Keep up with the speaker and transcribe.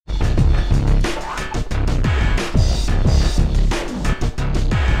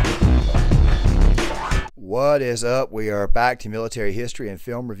What is up? We are back to military history and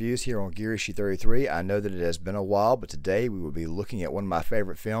film reviews here on Gear Issue 33. I know that it has been a while, but today we will be looking at one of my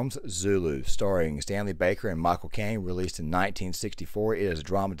favorite films, Zulu, starring Stanley Baker and Michael Caine, released in 1964. It is a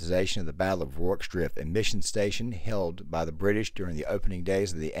dramatization of the Battle of Rorke's Drift, a mission station held by the British during the opening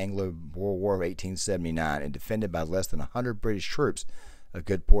days of the Anglo-Boer War of 1879 and defended by less than 100 British troops, a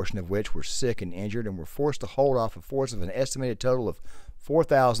good portion of which were sick and injured and were forced to hold off a force of an estimated total of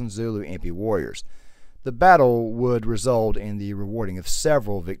 4,000 Zulu impi warriors. The battle would result in the rewarding of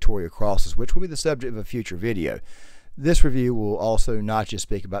several Victoria Crosses, which will be the subject of a future video. This review will also not just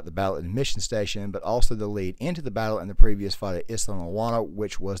speak about the battle at the mission station, but also the lead into the battle and the previous fight at Isandlwana,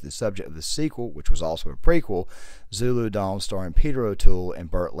 which was the subject of the sequel, which was also a prequel, Zulu Dawn, starring Peter O'Toole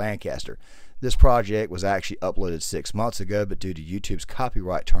and Burt Lancaster. This project was actually uploaded 6 months ago, but due to YouTube's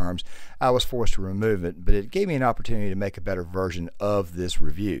copyright terms, I was forced to remove it, but it gave me an opportunity to make a better version of this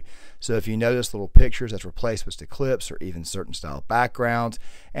review. So if you notice little pictures as replacements to clips or even certain style backgrounds,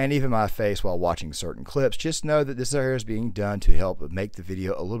 and even my face while watching certain clips, just know that this area is being done to help make the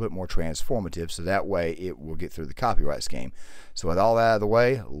video a little bit more transformative, so that way it will get through the copyright scheme. So with all that out of the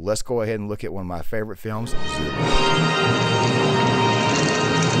way, let's go ahead and look at one of my favorite films, Zulu.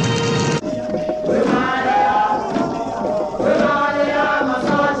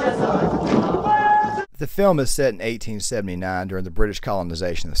 The film is set in 1879 during the British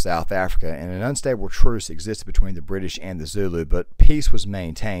colonization of South Africa, and an unstable truce existed between the British and the Zulu, but peace was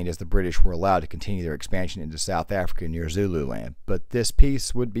maintained as the British were allowed to continue their expansion into South Africa near Zululand. But this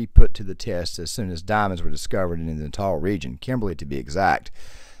peace would be put to the test as soon as diamonds were discovered in the Natal region, Kimberley to be exact.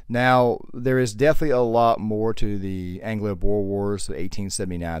 Now, there is definitely a lot more to the Anglo-Boer Wars of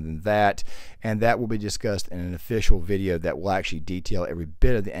 1879 than that, and that will be discussed in an official video that will actually detail every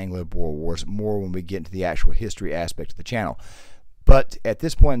bit of the Anglo-Boer Wars more when we get into the actual history aspect of the channel. But at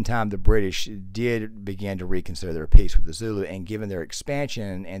this point in time, the British did begin to reconsider their peace with the Zulu, and given their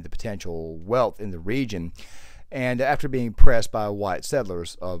expansion and the potential wealth in the region, and after being pressed by white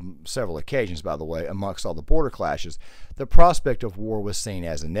settlers on several occasions, by the way, amongst all the border clashes, the prospect of war was seen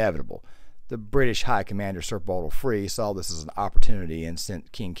as inevitable. The British High Commander Sir Bartle Free saw this as an opportunity and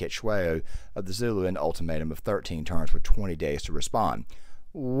sent King Ceshwayo of the Zulu an ultimatum of 13 terms with 20 days to respond.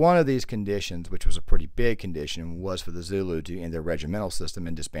 One of these conditions, which was a pretty big condition, was for the Zulu to end their regimental system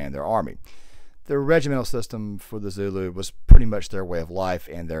and disband their army. The regimental system for the Zulu was pretty much their way of life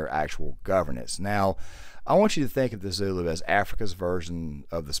and their actual governance. Now, I want you to think of the Zulu as Africa's version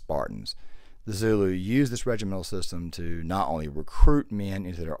of the Spartans. The Zulu used this regimental system to not only recruit men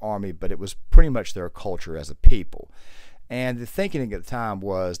into their army, but it was pretty much their culture as a people. And the thinking at the time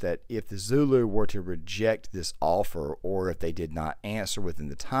was that if the Zulu were to reject this offer, or if they did not answer within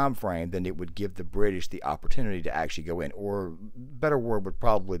the time frame, then it would give the British the opportunity to actually go in, or a better word would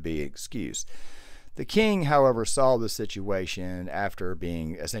probably be excuse. The king, however, saw the situation after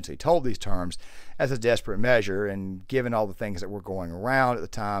being essentially told these terms as a desperate measure, and given all the things that were going around at the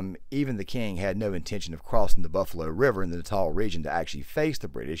time, even the king had no intention of crossing the Buffalo River in the Natal region to actually face the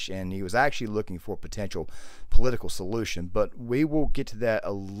British, and he was actually looking for a potential political solution. But we will get to that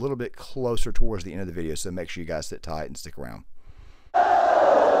a little bit closer towards the end of the video, so make sure you guys sit tight and stick around.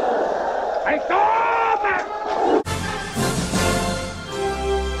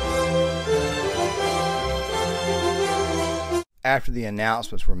 After the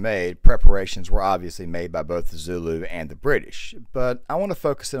announcements were made, preparations were obviously made by both the Zulu and the British. But I want to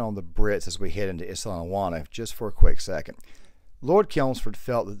focus in on the Brits as we head into Isandlwana just for a quick second. Lord Chelmsford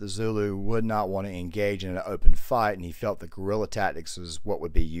felt that the Zulu would not want to engage in an open fight, and he felt that guerrilla tactics was what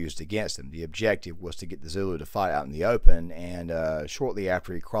would be used against him. The objective was to get the Zulu to fight out in the open, and shortly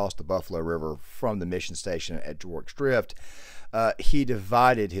after he crossed the Buffalo River from the mission station at Rorke's Drift, he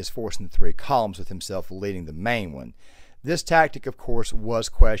divided his force into 3 columns, with himself leading the main one. This tactic, of course, was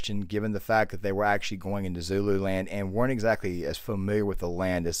questioned given the fact that they were actually going into Zululand and weren't exactly as familiar with the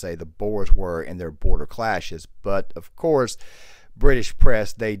land as, say, the Boers were in their border clashes. But, of course, British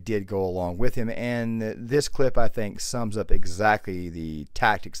press, they did go along with him, and this clip, I think, sums up exactly the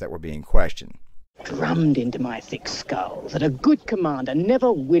tactics that were being questioned. Drummed into my thick skull that a good commander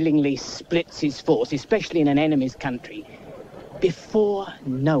never willingly splits his force, especially in an enemy's country, before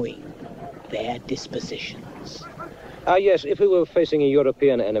knowing their dispositions. Yes, if we were facing a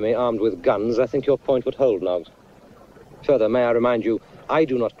European enemy armed with guns, I think your point would hold, Noggs. Further, may I remind you, I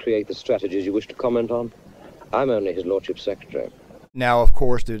do not create the strategies you wish to comment on. I'm only his lordship's secretary. Now, of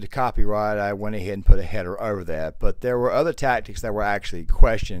course, due to copyright, I went ahead and put a header over that, but there were other tactics that were actually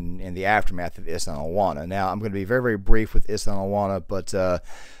questioned in the aftermath of Isandlwana. Now, I'm going to be very, very brief with Isandlwana, but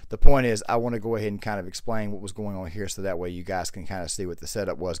the point is I want to go ahead and kind of explain what was going on here so that way you guys can kind of see what the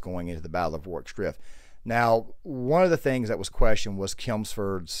setup was going into the Battle of Rorke's Drift. Now, one of the things that was questioned was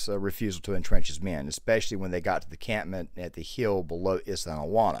Chelmsford's refusal to entrench his men, especially when they got to the encampment at the hill below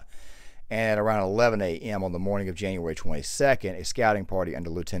Isandlwana. And at around 11 a.m. on the morning of January 22nd, a scouting party under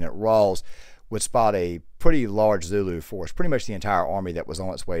Lieutenant Rawls would spot a pretty large Zulu force, pretty much the entire army that was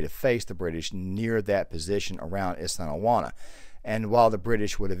on its way to face the British near that position around Isandlwana. And while the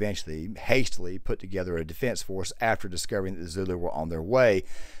British would eventually hastily put together a defense force after discovering that the Zulu were on their way,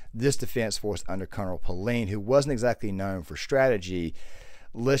 this defense force under Colonel Pauline, who wasn't exactly known for strategy,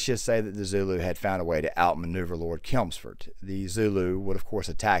 let's just say that the Zulu had found a way to outmaneuver Lord Chelmsford. The Zulu would, of course,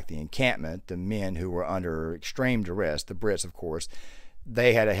 attack the encampment, the men who were under extreme duress, the Brits, of course.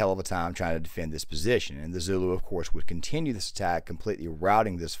 They had a hell of a time trying to defend this position, and the Zulu, of course, would continue this attack, completely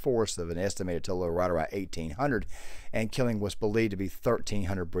routing this force of an estimated total of right around 1,800, and killing what's believed to be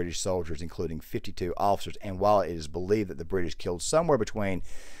 1,300 British soldiers, including 52 officers. And while it is believed that the British killed somewhere between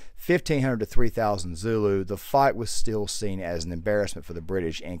 1,500 to 3,000 Zulu, the fight was still seen as an embarrassment for the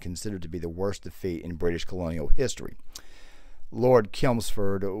British and considered to be the worst defeat in British colonial history. Lord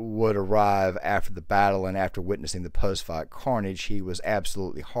Chelmsford would arrive after the battle, and after witnessing the post-fight carnage, he was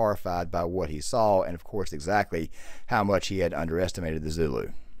absolutely horrified by what he saw and, of course, exactly how much he had underestimated the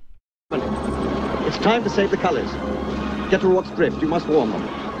Zulu. It's time to save the colours. Get to Rorke's drift. You must warn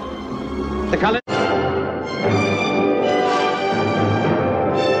them. The colours...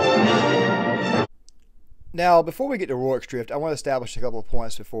 Now, before we get to Rorke's drift, I want to establish a couple of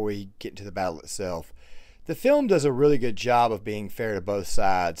points before we get into the battle itself. The film does a really good job of being fair to both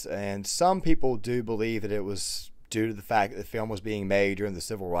sides, and some people do believe that it was due to the fact that the film was being made during the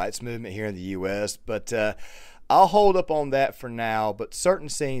civil rights movement here in the U.S., but I'll hold up on that for now, but certain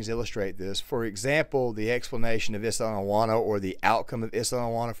scenes illustrate this. For example, the explanation of Isandlwana, or the outcome of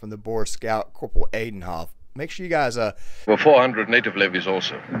Isandlwana, from the Boer scout Corporal Adenhoff. Make sure you guys... There were 400 native levies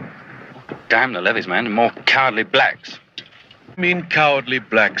also. Damn the levies, man, and more cowardly blacks. I mean cowardly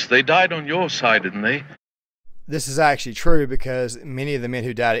blacks. They died on your side, didn't they? This is actually true, because many of the men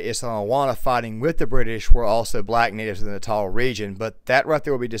who died at Isandlwana fighting with the British were also black natives in the Natal region, but that right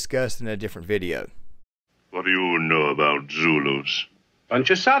there will be discussed in a different video. What do you know about Zulus? Bunch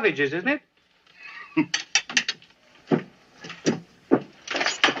of savages, isn't it?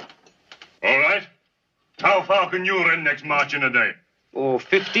 All right. How far can you rednecks march in a day? Oh,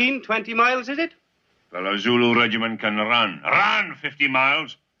 15, 20 miles, is it? Well, a Zulu regiment can run 50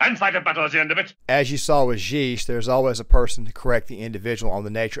 miles, and fight a battle at the end of it. As you saw with Gish, there's always a person to correct the individual on the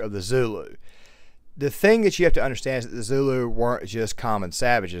nature of the Zulu. The thing that you have to understand is that the Zulu weren't just common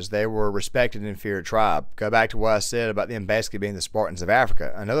savages. They were a respected and feared tribe. Go back to what I said about them basically being the Spartans of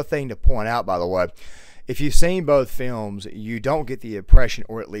Africa. Another thing to point out, by the way, if you've seen both films, you don't get the impression,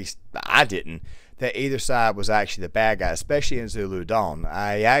 or at least I didn't, that either side was actually the bad guy, especially in Zulu Dawn.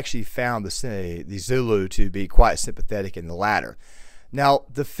 I actually found the Zulu to be quite sympathetic in the latter. Now,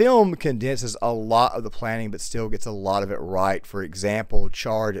 the film condenses a lot of the planning, but still gets a lot of it right. For example,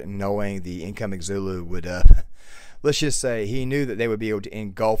 Chard, knowing the incoming Zulu would, let's just say, he knew that they would be able to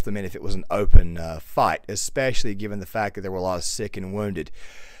engulf them in if it was an open fight, especially given the fact that there were a lot of sick and wounded.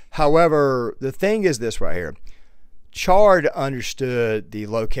 However, the thing is this right here. Chard understood the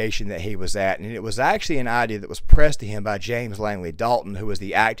location that he was at, and it was actually an idea that was pressed to him by James Langley Dalton, who was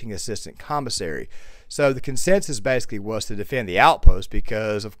the acting assistant commissary. So the consensus basically was to defend the outpost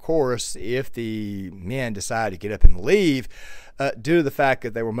because, of course, if the men decided to get up and leave, due to the fact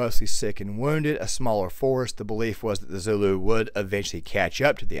that they were mostly sick and wounded, a smaller force, the belief was that the Zulu would eventually catch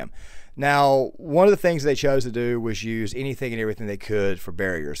up to them. Now, one of the things they chose to do was use anything and everything they could for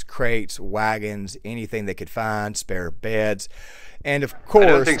barriers. Crates, wagons, anything they could find, spare beds. And of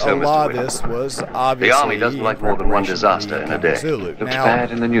course, a lot of this was obviously the army doesn't like more than one disaster in a day. Zulu. Looks bad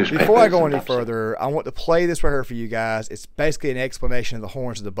in the newspapers. Before I go any further, I want to play this right here for you guys. It's basically an explanation of the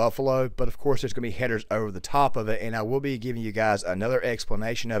horns of the buffalo, but of course there's going to be headers over the top of it, and I will be giving you guys another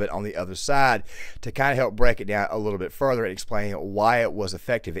explanation of it on the other side to kind of help break it down a little bit further and explain why it was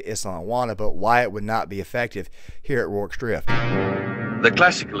effective at Isandlwana, but why it would not be effective here at Rorke's Drift. The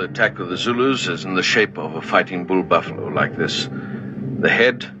classical attack of the Zulus is in the shape of a fighting bull buffalo like this. The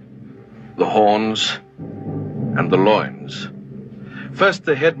head, the horns, and the loins. First,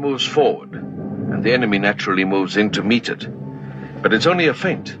 the head moves forward, and the enemy naturally moves in to meet it. But it's only a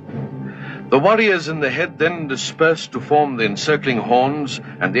feint. The warriors in the head then disperse to form the encircling horns,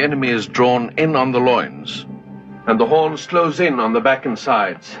 and the enemy is drawn in on the loins. And the horns close in on the back and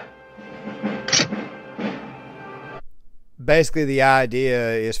sides. Basically, the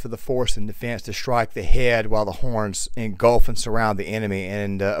idea is for the force in defense to strike the head while the horns engulf and surround the enemy.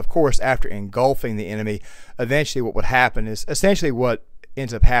 And, of course, after engulfing the enemy, eventually what would happen is essentially what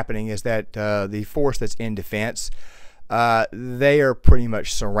ends up happening is that the force that's in defense, they are pretty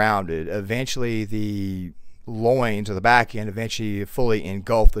much surrounded. Eventually, the loins or the back end eventually fully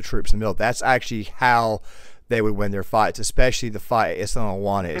engulf the troops in the middle. That's actually how they would win their fights, especially the fight at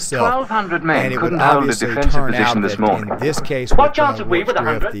Isla itself. 1,200 men And it couldn't would hold a obviously defensive turn position out this that morning. in this case, What with chance have we with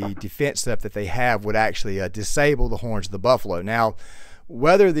Rorke's 100? drift, the defense setup that they have would actually disable the horns of the buffalo. Now,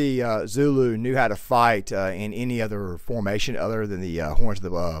 whether the Zulu knew how to fight in any other formation other than the horns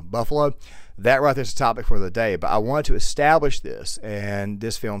of the buffalo, that right there's a topic for the day. But I wanted to establish this and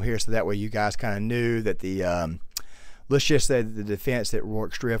this film here so that way you guys kind of knew that the let's just say that the defense at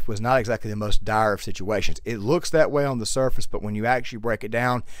Rorke's drift was not exactly the most dire of situations. It looks that way on the surface, but when you actually break it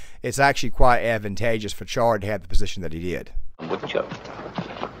down, it's actually quite advantageous for Chard to have the position that he did. Wouldn't you?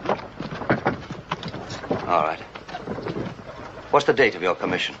 All right. What's the date of your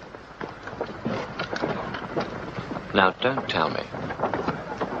commission? Now, don't tell me.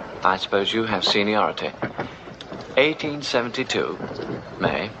 I suppose you have seniority. 1872,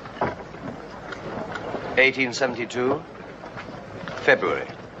 May. 1872, February.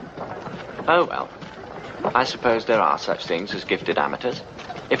 Oh, well. I suppose there are such things as gifted amateurs.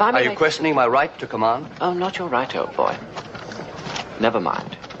 If I may Are you questioning my right to command? Oh, not your right, old boy. Never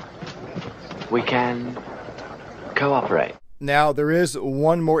mind. We can cooperate. Now, there is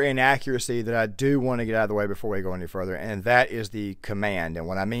one more inaccuracy that I do want to get out of the way before we go any further, and that is the command. And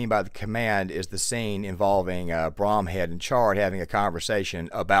what I mean by the command is the scene involving Bromhead and Chard having a conversation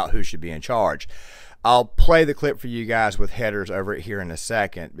about who should be in charge. I'll play the clip for you guys with headers over it here in a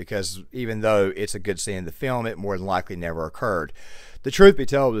second, because even though it's a good scene in the film, it more than likely never occurred. The truth be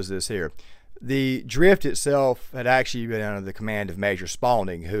told is this here. The drift itself had actually been under the command of Major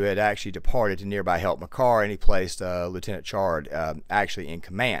Spaulding, who had actually departed to nearby help McCarr, and he placed Lieutenant Chard actually in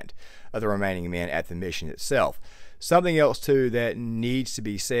command of the remaining men at the mission itself. Something else, too, that needs to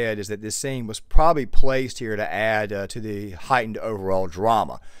be said is that this scene was probably placed here to add to the heightened overall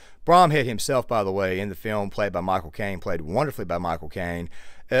drama. Bromhead himself, by the way, in the film, played by Michael Caine, played wonderfully by Michael Caine,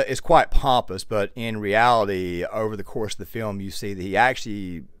 is quite pompous, but in reality, over the course of the film, you see that he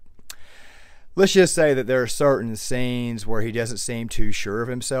actually... Let's just say that there are certain scenes where he doesn't seem too sure of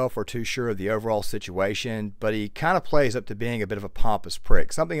himself or too sure of the overall situation, but he kind of plays up to being a bit of a pompous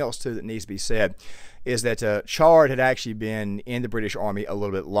prick. Something else, too, that needs to be said is that Chard had actually been in the British Army a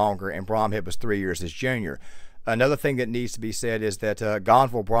little bit longer, and Bromhead was 3 years his junior. Another thing that needs to be said is that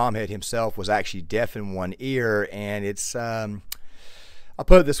Gonville Bromhead himself was actually deaf in one ear, and it's, I'll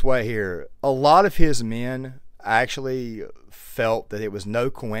put it this way here, a lot of his men actually felt that it was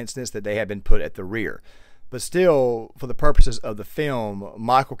no coincidence that they had been put at the rear. But still, for the purposes of the film,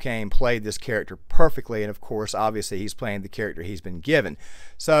 Michael Caine played this character perfectly, and of course, obviously, he's playing the character he's been given.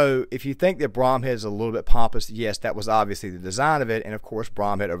 So, if you think that Bromhead is a little bit pompous, yes, that was obviously the design of it, and of course,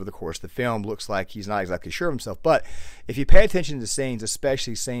 Bromhead, over the course of the film, looks like he's not exactly sure of himself. But if you pay attention to scenes,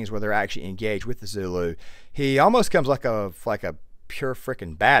 especially scenes where they're actually engaged with the Zulu, he almost comes like a pure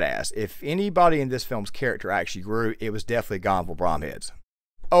freaking badass. If anybody in this film's character actually grew, it was definitely Gonville Bromhead's.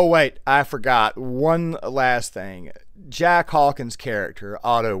 Oh wait, I forgot one last thing. Jack Hawkins' character,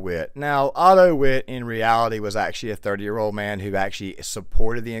 Otto Witt. Now, Otto Witt in reality was actually a 30-year-old man who actually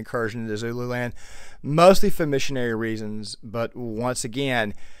supported the incursion into Zululand, mostly for missionary reasons, but once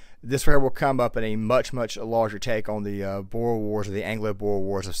again, this will come up in a much, much larger take on the Boer Wars, or the Anglo-Boer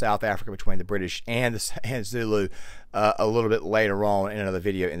Wars of South Africa between the British and Zulu a little bit later on in another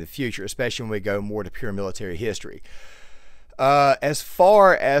video in the future, especially when we go more to pure military history. As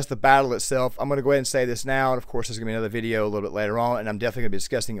far as the battle itself, I'm going to go ahead and say this now, and of course there's going to be another video a little bit later on, and I'm definitely going to be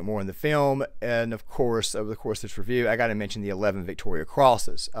discussing it more in the film, and of course, over the course of this review, I got to mention the 11 Victoria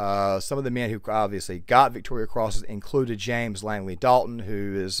Crosses. Some of the men who obviously got Victoria Crosses included James Langley Dalton,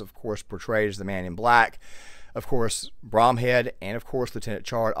 who is, of course, portrayed as the Man in Black. Of course, Bromhead and, of course, Lieutenant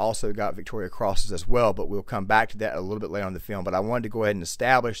Chard also got Victoria Crosses as well, but we'll come back to that a little bit later on in the film. But I wanted to go ahead and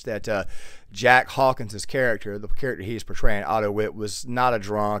establish that Jack Hawkins' character, the character he's portraying, Otto Witt, was not a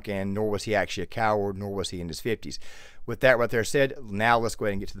drunk, and nor was he actually a coward, nor was he in his 50s. With that right there said, now let's go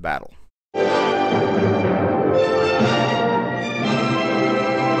ahead and get to the battle.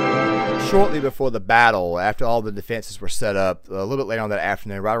 Shortly before the battle, after all the defenses were set up, a little bit later on that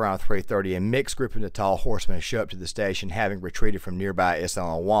afternoon, right around 3:30, a mixed group of the tall horsemen show up to the station, having retreated from nearby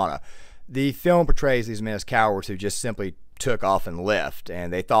Isla. The film portrays these men as cowards who just simply took off and left,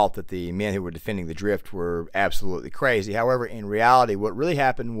 and they thought that the men who were defending the drift were absolutely crazy. However, in reality, what really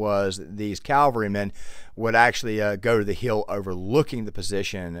happened was these cavalrymen would actually go to the hill overlooking the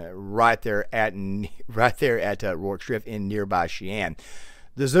position right there at Rorke's drift in nearby Cheyenne.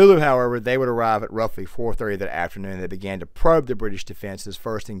 The Zulu, however, they would arrive at roughly 4:30 that afternoon. They began to probe the British defenses,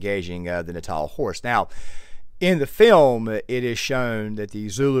 first engaging the Natal Horse. Now, in the film, it is shown that the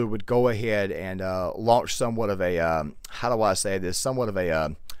Zulu would go ahead and launch somewhat of a, how do I say this, somewhat of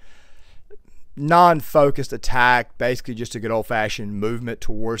a non-focused attack, basically just a good old-fashioned movement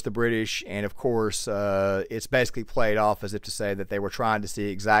towards the British. And of course, it's basically played off as if to say that they were trying to see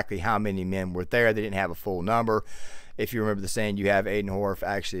exactly how many men were there. They didn't have a full number. If you remember the scene, you have Adenhoff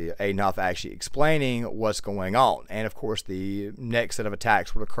actually explaining what's going on. And of course, the next set of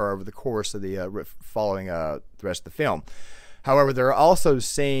attacks would occur over the course of the following the rest of the film. However, there are also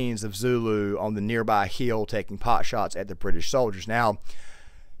scenes of Zulu on the nearby hill taking pot shots at the British soldiers. Now,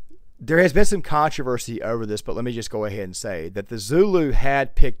 there has been some controversy over this, but let me just go ahead and say that the Zulu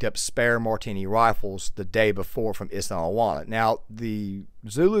had picked up spare Martini rifles the day before from Isandlwana. Now, the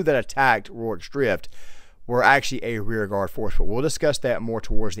Zulu that attacked Rorke's Drift were actually a rearguard force, but we'll discuss that more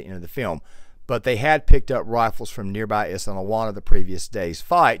towards the end of the film. But they had picked up rifles from nearby Isandlwana the previous day's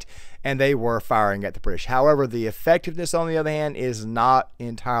fight, and they were firing at the British. However, the effectiveness, on the other hand, is not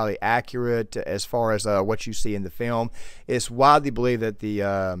entirely accurate as far as what you see in the film. It's widely believed that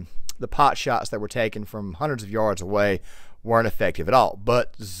the pot shots that were taken from hundreds of yards away weren't effective at all.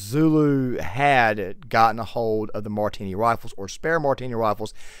 But Zulu had gotten a hold of the Martini rifles, or spare Martini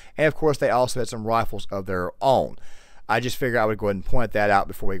rifles, and of course they also had some rifles of their own. I just figured I would go ahead and point that out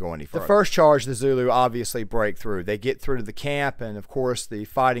before we go any further. The first charge, the Zulu obviously break through. They get through to the camp, and of course the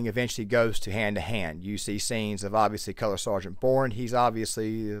fighting eventually goes to hand to hand. You see scenes of obviously Color Sergeant Bourne. He's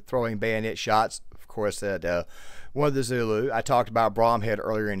obviously throwing bayonet shots, of course, at one of the Zulu. I talked about Bromhead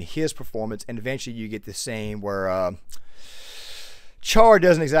earlier in his performance, and eventually you get the scene where Char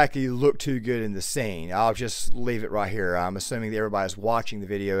doesn't exactly look too good in the scene. I'll just leave it right here. I'm assuming that everybody's watching the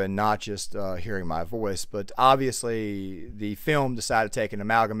video and not just hearing my voice. But obviously, the film decided to take an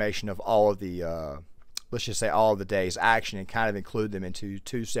amalgamation of all of the, let's just say all of the day's action and kind of include them into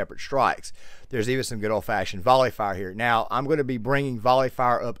two separate strikes. There's even some good old-fashioned volley fire here. Now, I'm going to be bringing volley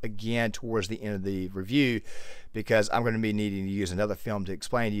fire up again towards the end of the review, because I'm going to be needing to use another film to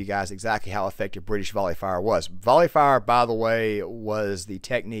explain to you guys exactly how effective British volley fire was. Volley fire, by the way, was the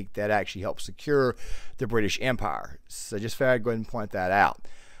technique that actually helped secure the British Empire. So just figured I'd go ahead and point that out.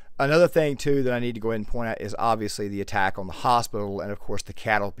 Another thing, too, that I need to go ahead and point out is obviously the attack on the hospital and, of course, the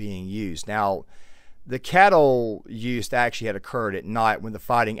cattle being used. Now, the cattle use actually had occurred at night when the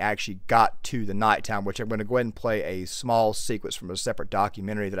fighting actually got to the nighttime, which I'm going to go ahead and play a small sequence from a separate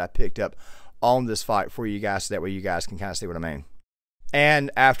documentary that I picked up on this fight for you guys, so that way you guys can kind of see what I mean. And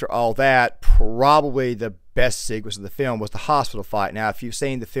after all that, probably the best sequence of the film was the hospital fight. Now, if you've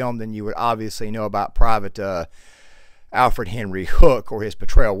seen the film, then you would obviously know about Private Alfred Henry Hook, or his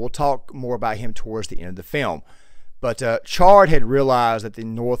portrayal. We'll talk more about him towards the end of the film. But Chard had realized that the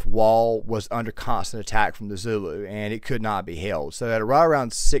north wall was under constant attack from the Zulu, and it could not be held. So at right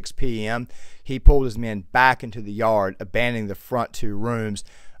around 6 p.m., he pulled his men back into the yard, abandoning the front two rooms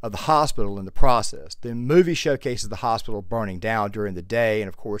of the hospital in the process. The movie showcases the hospital burning down during the day, and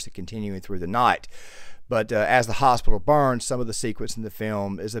of course it continuing through the night. But as the hospital burns, some of the sequence in the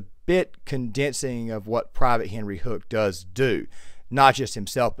film is a bit condensing of what Private Henry Hook does do. Not just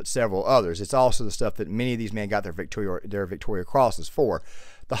himself, but several others. It's also the stuff that many of these men got their Victoria Crosses for.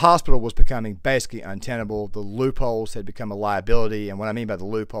 The hospital was becoming basically untenable. The loopholes had become a liability, and what I mean by the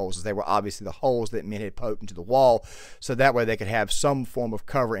loopholes is they were obviously the holes that men had poked into the wall, so that way they could have some form of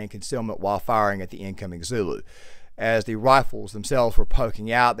cover and concealment while firing at the incoming Zulu. As the rifles themselves were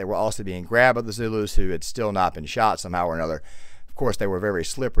poking out, they were also being grabbed by the Zulus, who had still not been shot somehow or another. Of course, they were very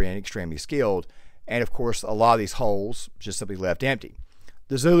slippery and extremely skilled, and of course a lot of these holes just simply left empty.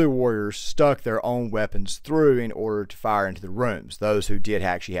 The Zulu warriors stuck their own weapons through in order to fire into the rooms, those who did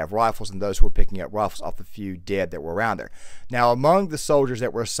actually have rifles and those who were picking up rifles off the few dead that were around there. Now, among the soldiers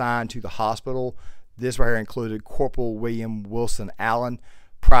that were assigned to the hospital, this right here included Corporal William Wilson Allen,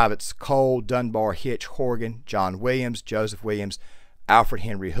 Privates Cole, Dunbar, Hitch, Horgan, John Williams, Joseph Williams, Alfred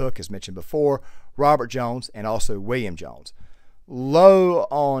Henry Hook, as mentioned before, Robert Jones, and also William Jones. Low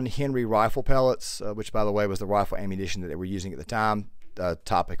on Henry rifle pellets, which by the way was the rifle ammunition that they were using at the time,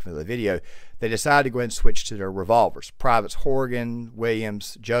 topic for the video, they decided to go ahead and switch to their revolvers. Privates Horgan,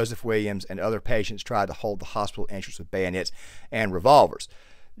 Williams, Joseph Williams, and other patients tried to hold the hospital entrance with bayonets and revolvers.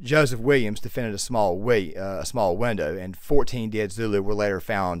 Joseph Williams defended a small window, and 14 dead Zulu were later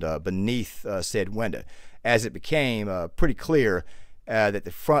found beneath said window, as it became pretty clear that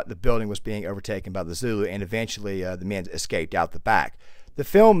the front of the building was being overtaken by the Zulu, and eventually the men escaped out the back. The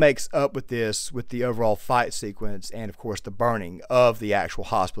film makes up with this with the overall fight sequence and, of course, the burning of the actual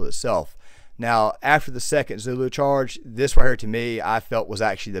hospital itself. Now, after the second Zulu charge, this right here to me, I felt was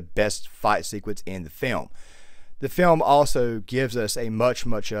actually the best fight sequence in the film. The film also gives us a much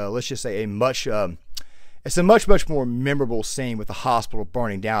more memorable scene with the hospital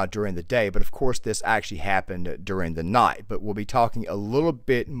burning down during the day. But of course, this actually happened during the night. But we'll be talking a little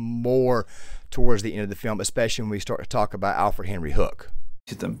bit more towards the end of the film, especially when we start to talk about Alfred Henry Hook.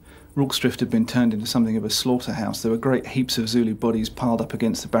 Rorke's Drift had been turned into something of a slaughterhouse. There were great heaps of Zulu bodies piled up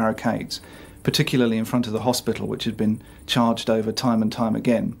against the barricades, particularly in front of the hospital, which had been charged over time and time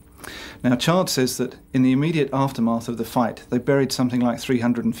again. Now, Chard says that in the immediate aftermath of the fight, they buried something like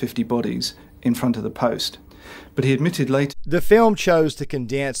 350 bodies in front of the post. But he admitted later... The film chose to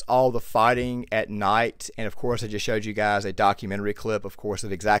condense all the fighting at night, and of course I just showed you guys a documentary clip, of course,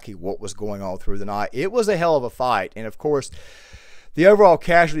 of exactly what was going on through the night. It was a hell of a fight, and of course the overall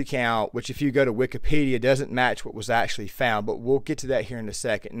casualty count, which if you go to Wikipedia, doesn't match what was actually found, but we'll get to that here in a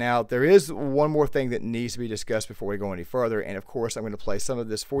second. Now, there is one more thing that needs to be discussed before we go any further, and of course I'm going to play some of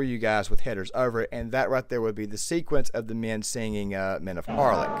this for you guys with headers over it, and that right there would be the sequence of the men singing Men of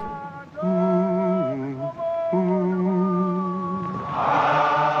Harlech.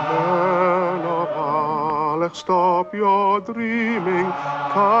 Stop your dreaming,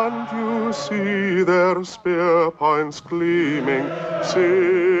 can't you see their spear points gleaming?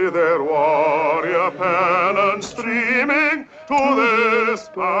 See their warrior pennons streaming to this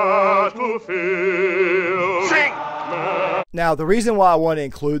battlefield. Sing! Now, the reason why I want to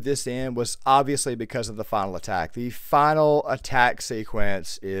include this in was obviously because of the final attack. The final attack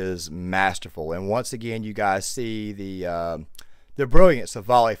sequence is masterful, and once again, you guys see the brilliance of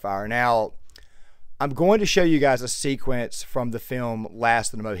volley fire. Now, I'm going to show you guys a sequence from the film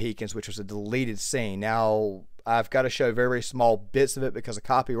Last of the Mohicans, which was a deleted scene. Now, I've got to show very, very small bits of it because of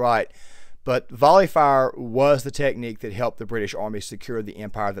copyright, but volley fire was the technique that helped the British Army secure the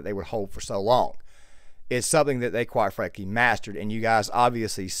empire that they would hold for so long. It's something that they quite frankly mastered, and you guys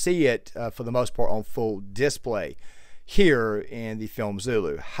obviously see it for the most part on full display here in the film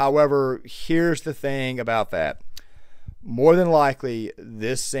Zulu. However, here's the thing about that. More than likely,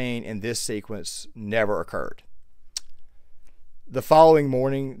 this scene in this sequence never occurred. The following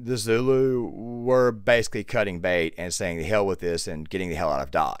morning, the Zulu were basically cutting bait and saying the hell with this and getting the hell out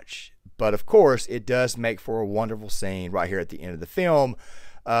of Dodge. But of course, it does make for a wonderful scene right here at the end of the film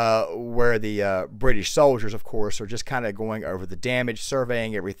where the British soldiers, of course, are just kind of going over the damage,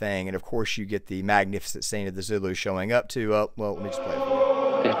 surveying everything, and of course you get the magnificent scene of the Zulu showing up to, well, let me just play it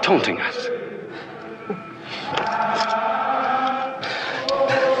for you. They're taunting us.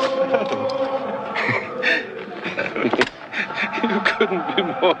 You couldn't be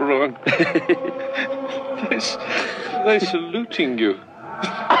more wrong. They're saluting you.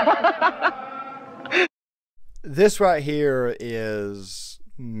 This right here is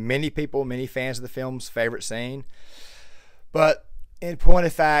many fans of the film's favorite scene, but in point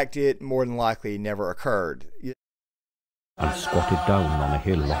of fact, it more than likely never occurred. And squatted down on a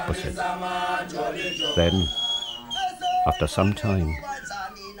hill opposite. Then, after some time,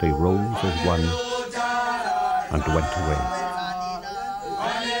 they rose as one and went away.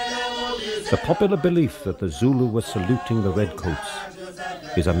 The popular belief that the Zulu was saluting the Redcoats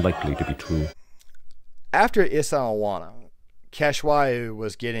is unlikely to be true. After Isandlwana, Ceshwayo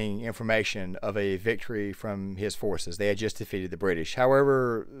was getting information of a victory from his forces. They had just defeated the British.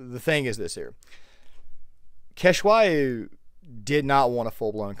 However, the thing is this here. Ceshwayo did not want a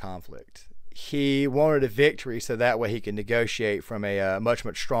full-blown conflict. He wanted a victory so that way he could negotiate from a much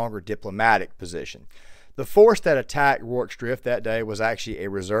stronger diplomatic position. The force that attacked Rorke's Drift that day was actually a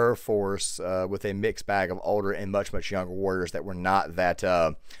reserve force with a mixed bag of older and much younger warriors that were not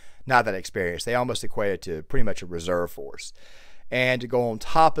that experienced. They almost equated to pretty much a reserve force. And to go on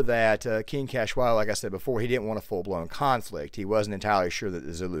top of that, King Ceshwayo, like I said before, he didn't want a full-blown conflict. He wasn't entirely sure that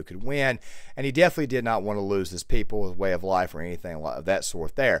the Zulu could win, and he definitely did not want to lose his people, his way of life, or anything of that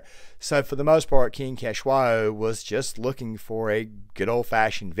sort there. So for the most part, King Ceshwayo was just looking for a good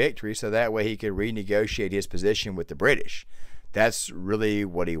old-fashioned victory so that way he could renegotiate his position with the British. That's really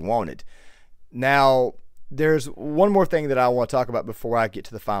what he wanted. Now, there's one more thing that I want to talk about before I get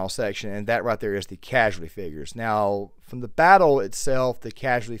to the final section, and that right there is the casualty figures. Now, from the battle itself, the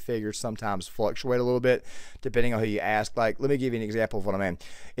casualty figures sometimes fluctuate a little bit depending on who you ask. Like, let me give you an example of what I mean.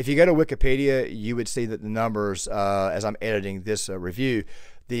 If you go to Wikipedia, you would see that the numbers, as I'm editing this review,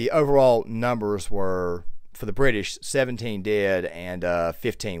 the overall numbers were, for the British, 17 dead and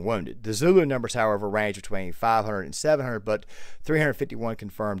 15 wounded. The Zulu numbers, however, range between 500 and 700, but 351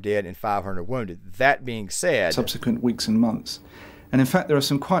 confirmed dead and 500 wounded. That being said, subsequent weeks and months. And in fact, there are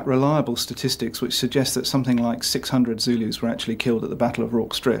some quite reliable statistics which suggest that something like 600 Zulus were actually killed at the Battle of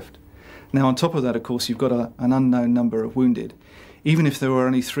Rorke's Drift. Now, on top of that, of course, you've got an unknown number of wounded. Even if there were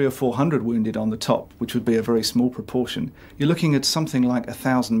only 300 or 400 wounded on the top, which would be a very small proportion, you're looking at something like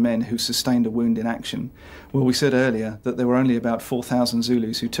 1,000 men who sustained a wound in action. Well, we said earlier that there were only about 4,000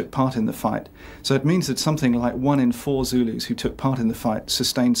 Zulus who took part in the fight. So it means that something like 1 in 4 Zulus who took part in the fight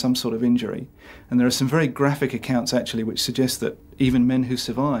sustained some sort of injury. And there are some very graphic accounts, actually, which suggest that even men who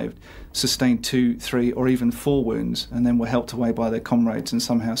survived sustained 2, 3, or even 4 wounds and then were helped away by their comrades and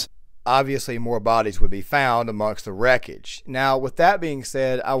somehow... Obviously, more bodies would be found amongst the wreckage. Now, with that being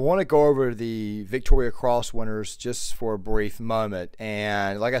said, I want to go over the Victoria Cross winners just for a brief moment.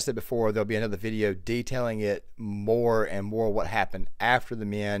 And like I said before, there'll be another video detailing it more and more what happened after the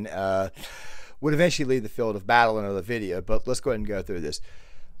men would eventually leave the field of battle in another video. But let's go ahead and go through this.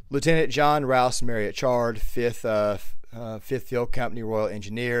 Lieutenant John Rouse Marriott Chard, 5th Field Company Royal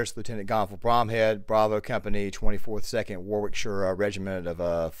Engineers, Lieutenant Gonville Bromhead, Bravo Company, 24th 2nd Warwickshire Regiment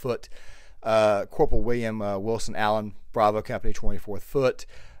of Foot, Corporal William Wilson Allen, Bravo Company, 24th Foot,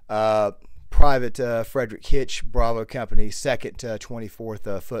 Private Frederick Hitch, Bravo Company, 2nd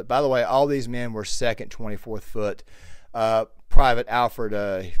 24th Foot. By the way, all these men were 2nd 24th Foot. Private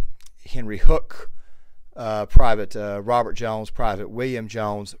Alfred Henry Hook, Private Robert Jones, Private William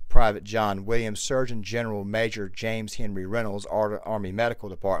Jones, Private John Williams, Surgeon General Major James Henry Reynolds, Army Medical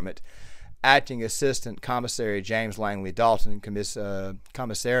Department, Acting Assistant Commissary James Langley Dalton,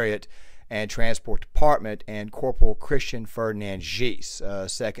 Commissariat and Transport Department, and Corporal Christian Ferdinand Gies,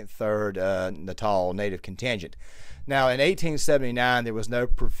 2nd, 3rd Natal Native Contingent. Now, in 1879, there was no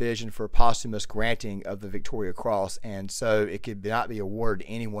provision for posthumous granting of the Victoria Cross, and so it could not be awarded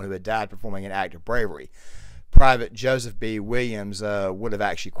to anyone who had died performing an act of bravery. Private Joseph B. Williams would have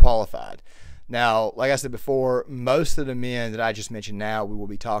actually qualified. Now, like I said before, most of the men that I just mentioned now we will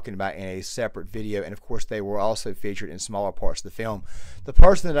be talking about in a separate video, and of course they were also featured in smaller parts of the film. The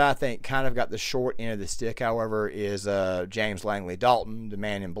person that I think kind of got the short end of the stick, however, is James Langley Dalton, the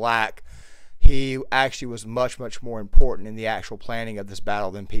man in black. He actually was much, much more important in the actual planning of this battle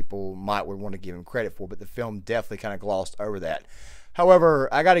than people might would want to give him credit for, but the film definitely kind of glossed over that. However,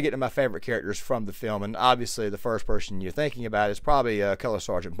 I got to get to my favorite characters from the film, and obviously the first person you're thinking about is probably Color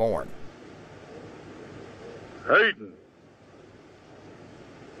Sergeant Bourne. Hayden.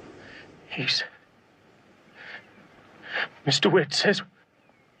 He's... Mr. Witt says...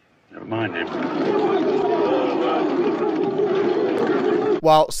 Never mind him.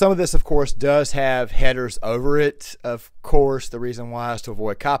 While some of this, of course, does have headers over it, of course, the reason why is to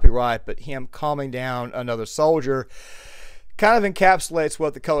avoid copyright, but him calming down another soldier kind of encapsulates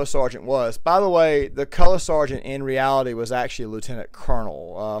what the color sergeant was. By the way, the color sergeant in reality was actually Lieutenant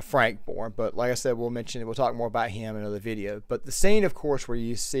Colonel Frank Bourne, but like I said, we'll talk more about him in another video. But the scene, of course, where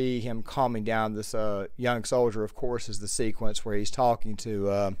you see him calming down this young soldier, of course, is the sequence where he's talking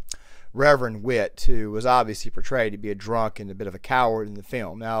to Reverend Witt, who was obviously portrayed to be a drunk and a bit of a coward in the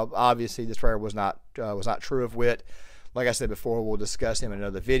film. Now, obviously, this prayer was not true of Witt. Like I said before, we'll discuss him in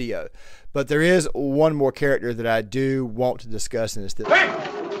another video. But there is one more character that I do want to discuss in this.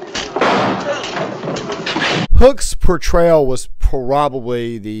 Hook's portrayal was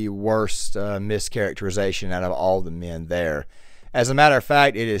probably the worst mischaracterization out of all the men there. As a matter of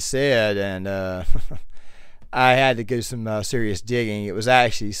fact, it is said, and I had to do some serious digging. It was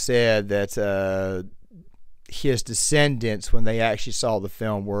actually said that his descendants, when they actually saw the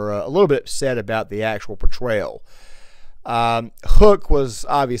film, were a little bit upset about the actual portrayal. Hook was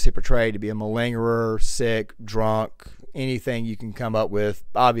obviously portrayed to be a malingerer, sick, drunk, anything you can come up with,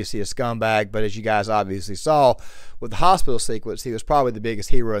 obviously a scumbag, but as you guys obviously saw with the hospital sequence, he was probably the biggest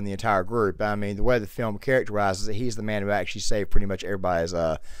hero in the entire group. I mean, the way the film characterizes it, he's the man who actually saved pretty much everybody's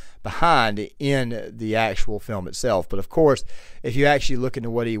behind in the actual film itself. But of course, if you actually look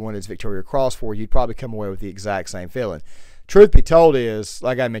into what he won his Victoria Cross for, you'd probably come away with the exact same feeling. Truth be told is,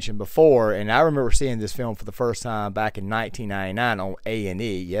 like I mentioned before, and I remember seeing this film for the first time back in 1999 on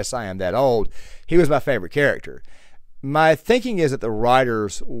A&E. Yes, I am that old. He was my favorite character. My thinking is that the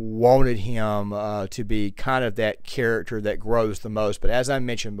writers wanted him to be kind of that character that grows the most. But as I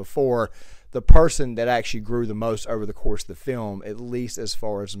mentioned before, the person that actually grew the most over the course of the film, at least as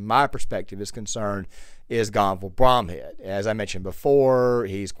far as my perspective is concerned, is Gonville Bromhead. As I mentioned before,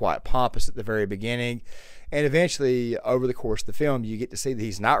 he's quite pompous at the very beginning. And eventually, over the course of the film, you get to see that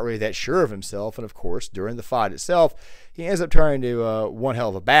he's not really that sure of himself. And of course, during the fight itself, he ends up turning to one hell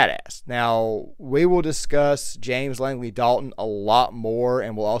of a badass. Now, we will discuss James Langley Dalton a lot more,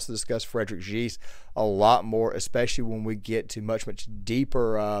 and we'll also discuss Frederick Gies a lot more, especially when we get to much, much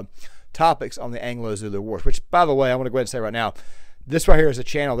deeper topics on the Anglo-Zulu Wars. Which, by the way, I want to go ahead and say right now, This right here is a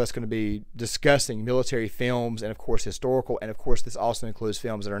channel that's going to be discussing military films and, of course, historical. And, of course, this also includes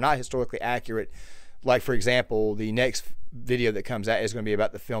films that are not historically accurate. Like, for example, the next video that comes out is going to be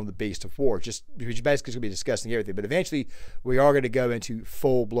about the film The Beast of War, which basically is going to be discussing everything. But eventually, we are going to go into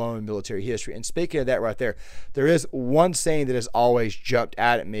full-blown military history. And speaking of that right there is one scene that has always jumped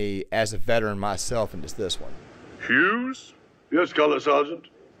out at me as a veteran myself, and it's this one. Hughes? Yes, Colour Sergeant.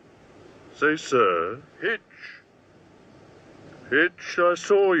 Say, sir, Hitch. Hitch, I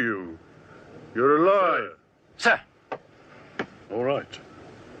saw you. You're alive. Sir. All right.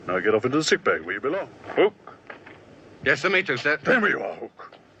 Now get off into the sick bag where you belong. Hook. Yes, sir, me too, sir. There we are,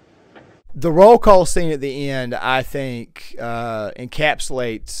 Hook. The roll call scene at the end, I think,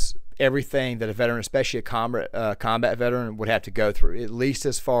 encapsulates everything that a veteran, especially a combat veteran, would have to go through, at least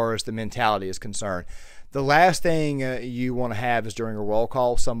as far as the mentality is concerned. The last thing you want to have is during a roll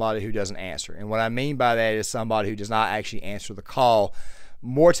call somebody who doesn't answer. And what I mean by that is somebody who does not actually answer the call.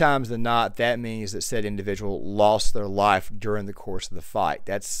 More times than not, that means that said individual lost their life during the course of the fight.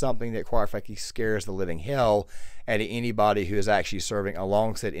 That's something that, quite frankly, scares the living hell out of anybody who is actually serving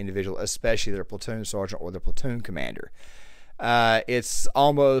alongside individual, especially their platoon sergeant or their platoon commander. It's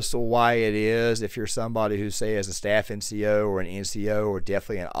almost why it is, if you're somebody who, say, is a staff NCO or an NCO or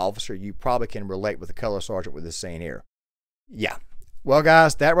definitely an officer, you probably can relate with the color sergeant with this scene here. Yeah. Well,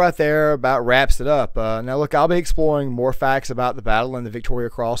 guys, that right there about wraps it up. Now, look, I'll be exploring more facts about the battle and the Victoria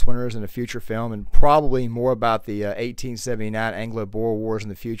Cross winners in a future film, and probably more about the 1879 Anglo-Boer Wars in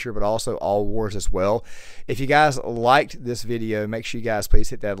the future, but also all wars as well. If you guys liked this video, make sure you guys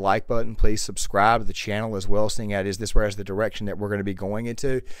please hit that like button. Please subscribe to the channel as well, seeing as this is the direction that we're going to be going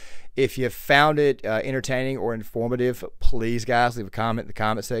into. If you found it entertaining or informative, please, guys, leave a comment in the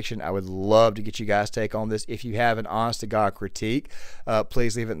comment section. I would love to get you guys' take on this. If you have an honest-to-God critique,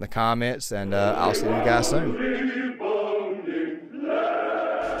 please leave it in the comments, and I'll see you guys soon.